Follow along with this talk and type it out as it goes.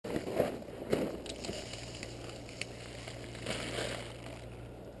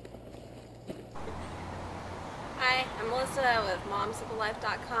Elsa with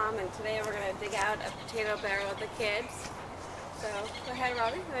MomSimpleLife.com, and today we're going to dig out a potato barrel with the kids. So go ahead,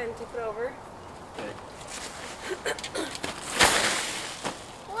 Robbie, go ahead and tip it over. Okay.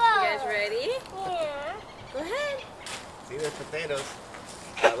 You guys ready? Yeah. Go ahead. See, there's potatoes.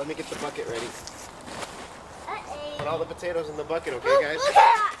 Let me get the bucket ready. Put all the potatoes in the bucket, okay, guys? Look at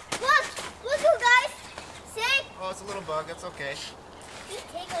that! Look, you guys. See? Oh, it's a little bug. That's okay. These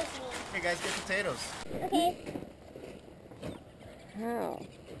potatoes mean. Hey, guys, get potatoes. Okay. Wow.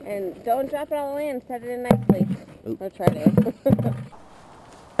 And don't drop it all the way and set it in nicely. Oop. We'll try to. Look at this one.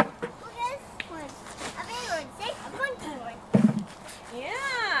 A big one. See? A funky one.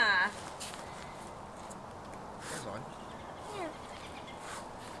 Yeah. There's one. Yeah.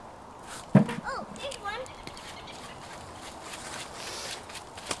 Oh, there's one.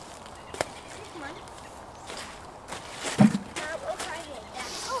 There's one. We'll try to get that.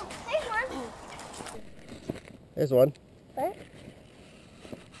 Oh, there's one. There's one. What?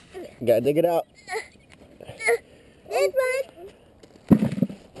 You gotta dig it out. This one.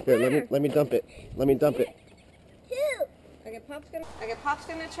 Here, let me dump it. Let me dump it. Two. Okay, Pop's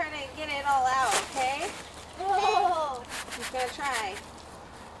gonna try to get it all out, okay? Oh. He's gonna try.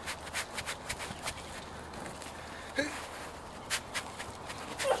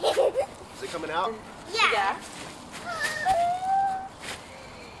 Is it coming out? Yeah.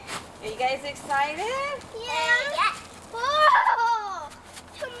 Are you guys excited? Yeah. Oh,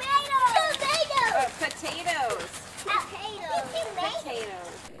 tomatoes. Potatoes. Potatoes.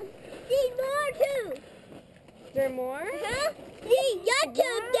 Need more too. Is there more? Huh? See, lots of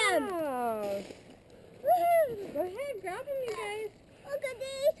them. Wow. Woohoo. Go ahead, grab them, you guys. Look at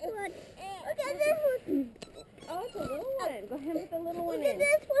this one. Look at this one. Oh, it's a little one. Go ahead and put the little one Look at in.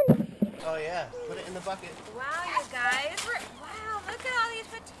 this one. Oh, yeah. Put it in the bucket. Wow, you guys. Wow, look at all these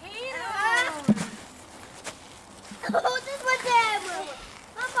potatoes. Oh, this one's there, Mama.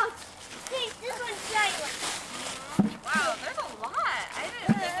 Mama, see, this one's giant. Wow, there's a lot. I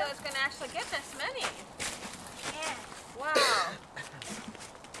didn't think it was going to actually get this many. Yeah. Wow.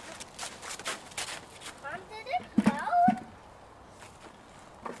 Mom, did it grow?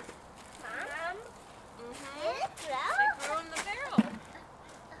 Mom? Did it grow? They grew in the barrel.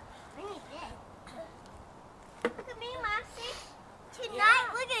 Really big. Look at me, Moxie. Tonight,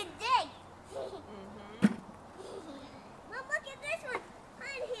 we're going to dig. Mom, look at this one.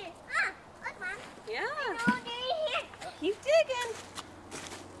 On here. Ah, look, Mom. Yeah. No, they're in here. Keep digging.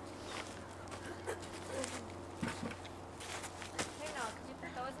 Hey, no, can you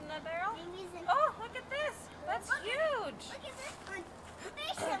put those in the barrel? Oh, look at this. That's huge. Look at this one.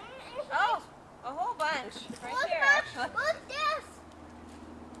 There's some in here. Oh, a whole bunch right Look, here, Mom. actually. Look this.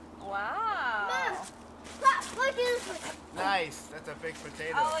 Wow. Mom, look this one. Nice. That's a big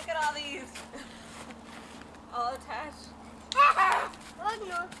potato. Oh, look at all these. All attached. Oh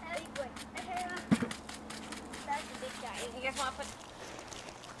no, very good. That's a big guy. You guys want to put...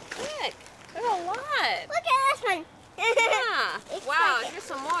 Look, there's a lot. Look at this one. Yeah. It's Wow, like here's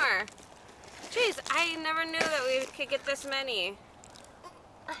some more. Jeez, I never knew that we could get this many.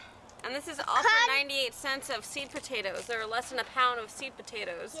 And this is all for 98 cents of seed potatoes. They're less than a pound of seed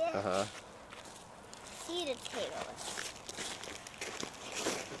potatoes. Yeah. Uh-huh. Seeded potatoes.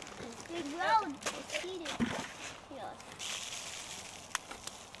 They grow seeded potatoes.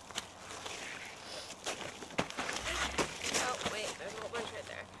 Oh, wait, there's a whole bunch right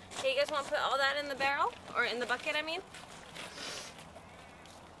there. Okay, you guys want to put all that in the barrel? Or in the bucket, I mean?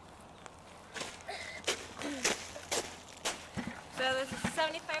 So this is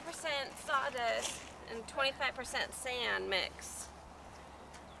 75% sawdust and 25% sand mix.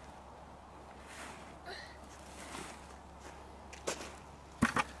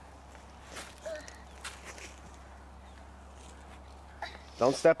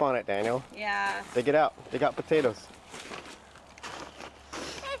 Don't step on it, Daniel. Yeah. Dig it out. Dig out potatoes.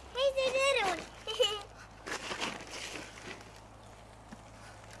 Here's the little one.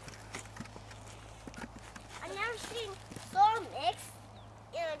 I've never seen soil mix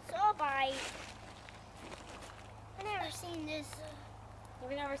and soil by. I've never seen this. Have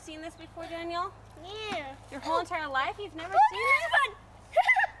you never seen this before, Daniel? Yeah. Your whole entire life you've never Look seen at it? this one.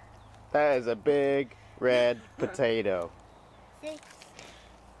 That is a big red potato. See?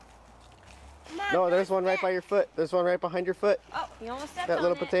 Mom, No, there's one right look by your foot. There's one right behind your foot. Oh, you almost stepped That on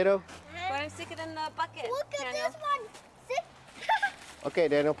little it. potato. Go ahead and stick it in the bucket, Look at Daniel. this one. See? Okay,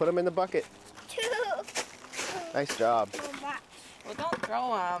 Daniel, put them in the bucket. Two. Nice job. Well, don't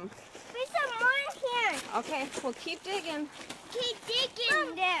throw them. There's some more in here. Okay, well keep digging. Keep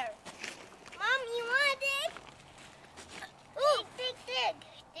digging there. Mom, you want to dig? Ooh, dig. Dig.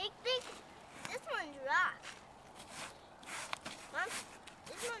 This one's rock.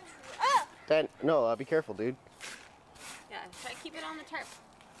 No, be careful, dude. Yeah, try to keep it on the tarp.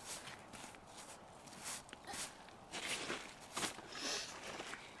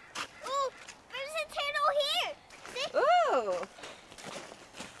 Ooh, there's a turtle here. See? Ooh!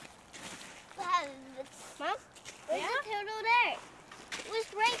 Mom, there's a turtle there. It was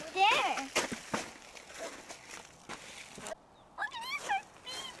right there. Look at this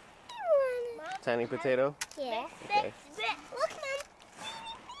baby one. Tiny potato? Yeah. Okay. Look, Mom.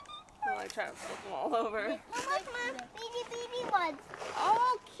 Oh, I try to flip them all over. Look, Mom. Baby ones.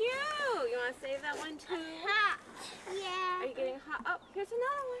 Oh, cute! You want to save that one too? Hot. Yeah. Are you getting hot? Oh, here's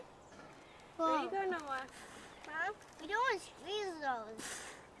another one. There you go, Noah. Mom, we don't want to squeeze those.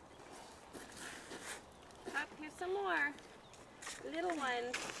 Up, here's some more. Little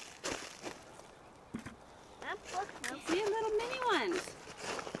ones. Look, See, little mini ones.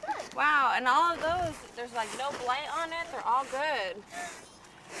 Good. Wow, and all of those, there's like no blight on it. They're all good.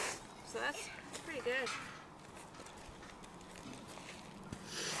 So that's pretty good.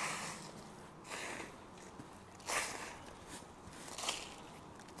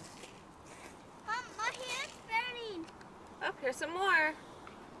 Mom, my hand's burning. Oh, here's some more.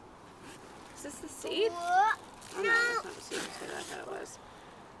 Is this the seed? What? Oh, no, that's not the seed potato. I thought it was.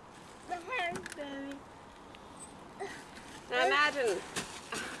 My hand's burning. Now imagine,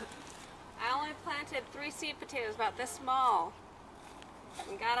 I only planted 3 seed potatoes about this small.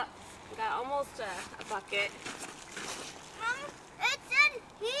 We got almost a bucket. Mom, it's in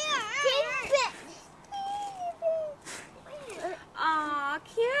here. Aw,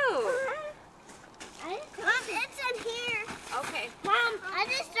 cute. Mom, it's in here. Okay, Mom, I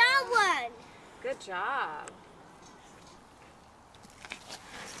just saw one. good job.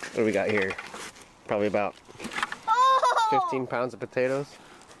 What do we got here? Probably about Oh. 15 pounds of potatoes.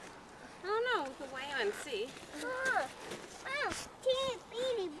 I don't know, we can weigh them and see. Mom, teeny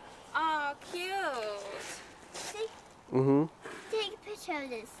beady. Aw, cute. See, Mm-hmm. take a picture of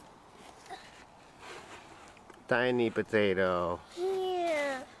this. Tiny potato.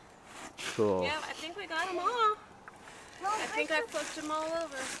 Yeah. Cool. Yeah, I think we got them all. I think I flipped them all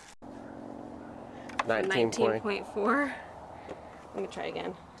over. 19 point. 19.4. Let me try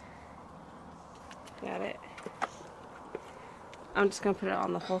again. Got it. I'm just gonna put it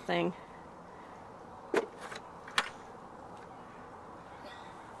on the whole thing.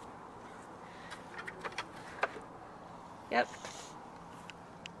 Yep.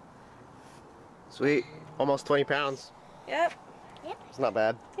 Sweet. Almost 20 pounds. Yep. It's not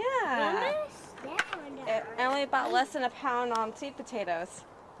bad. Yeah. I only bought less than a pound on seed potatoes.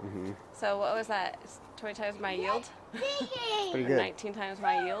 Mm-hmm. So what was that? It's 20 times my yield? Pretty Or good. 19 times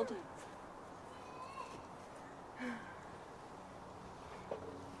my yield?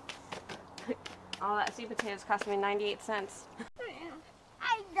 All that seed potatoes cost me 98 cents.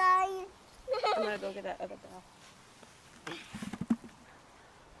 I died. I'm gonna go get that other barrel.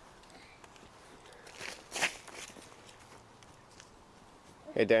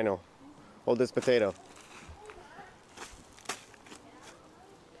 Hey, Daniel. Hold this potato.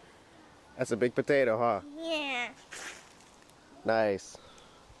 That's a big potato, huh? Yeah. Nice.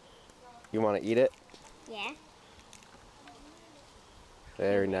 You want to eat it? Yeah.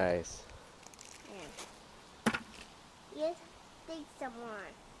 Very nice. Yes, take some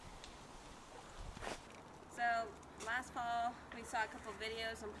more. So last fall we saw a couple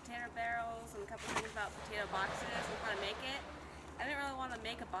videos on potato barrels and a couple things about potato boxes and how to make it. I didn't really want to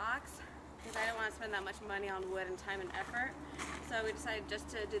make a box because I didn't want to spend that much money on wood and time and effort. So we decided just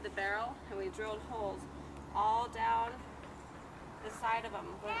to do the barrel, and we drilled holes all down the side of them,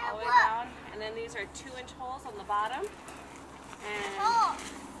 went all the way down. And then these are 2-inch holes on the bottom. And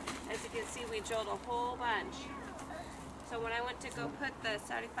as you can see, we drilled a whole bunch. So when I went to go put the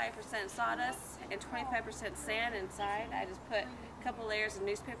 75% sawdust and 25% sand inside, I just put a couple layers of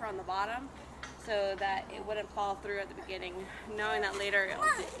newspaper on the bottom so that it wouldn't fall through at the beginning, knowing that later it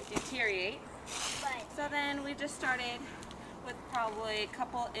will deteriorate. So then we just started with probably a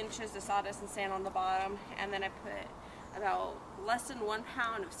couple inches of sawdust and sand on the bottom, and then I put about less than 1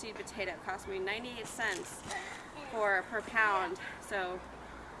 pound of seed potato. It cost me 98 cents per pound. So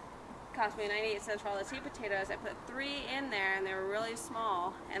cost me 98 cents for all the seed potatoes. I put 3 in there and they were really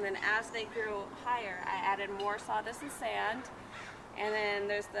small, and then as they grew higher I added more sawdust and sand. And then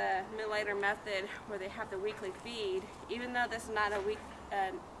there's the Mittleider method where they have the weekly feed. Even though this is not a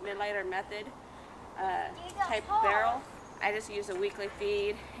Mittleider method type barrel, I just use a weekly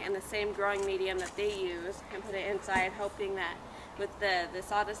feed and the same growing medium that they use and put it inside, hoping that with the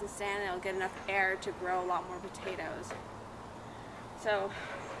sawdust and sand it'll get enough air to grow a lot more potatoes. So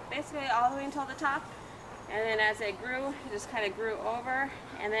basically all the way until the top And then as it grew, it just kind of grew over.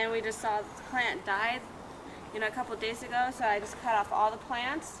 And then we just saw the plant died, you know, a couple days ago. So I just cut off all the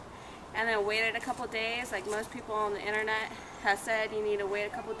plants and then waited a couple days. Like most people on the internet have said, you need to wait a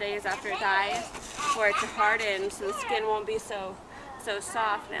couple days after it dies for it to harden so the skin won't be so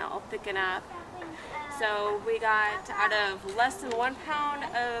soft and it'll thicken up. So we got, out of less than 1 pound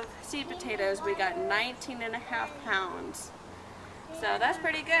of seed potatoes, we got 19.5 pounds. So that's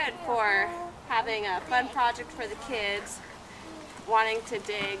pretty good for having a fun project for the kids wanting to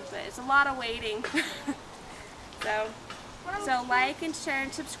dig, but it's a lot of waiting. So like and share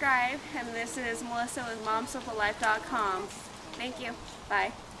and subscribe. And this is Melissa with MomSimpliLife.com. Thank you.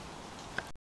 Bye.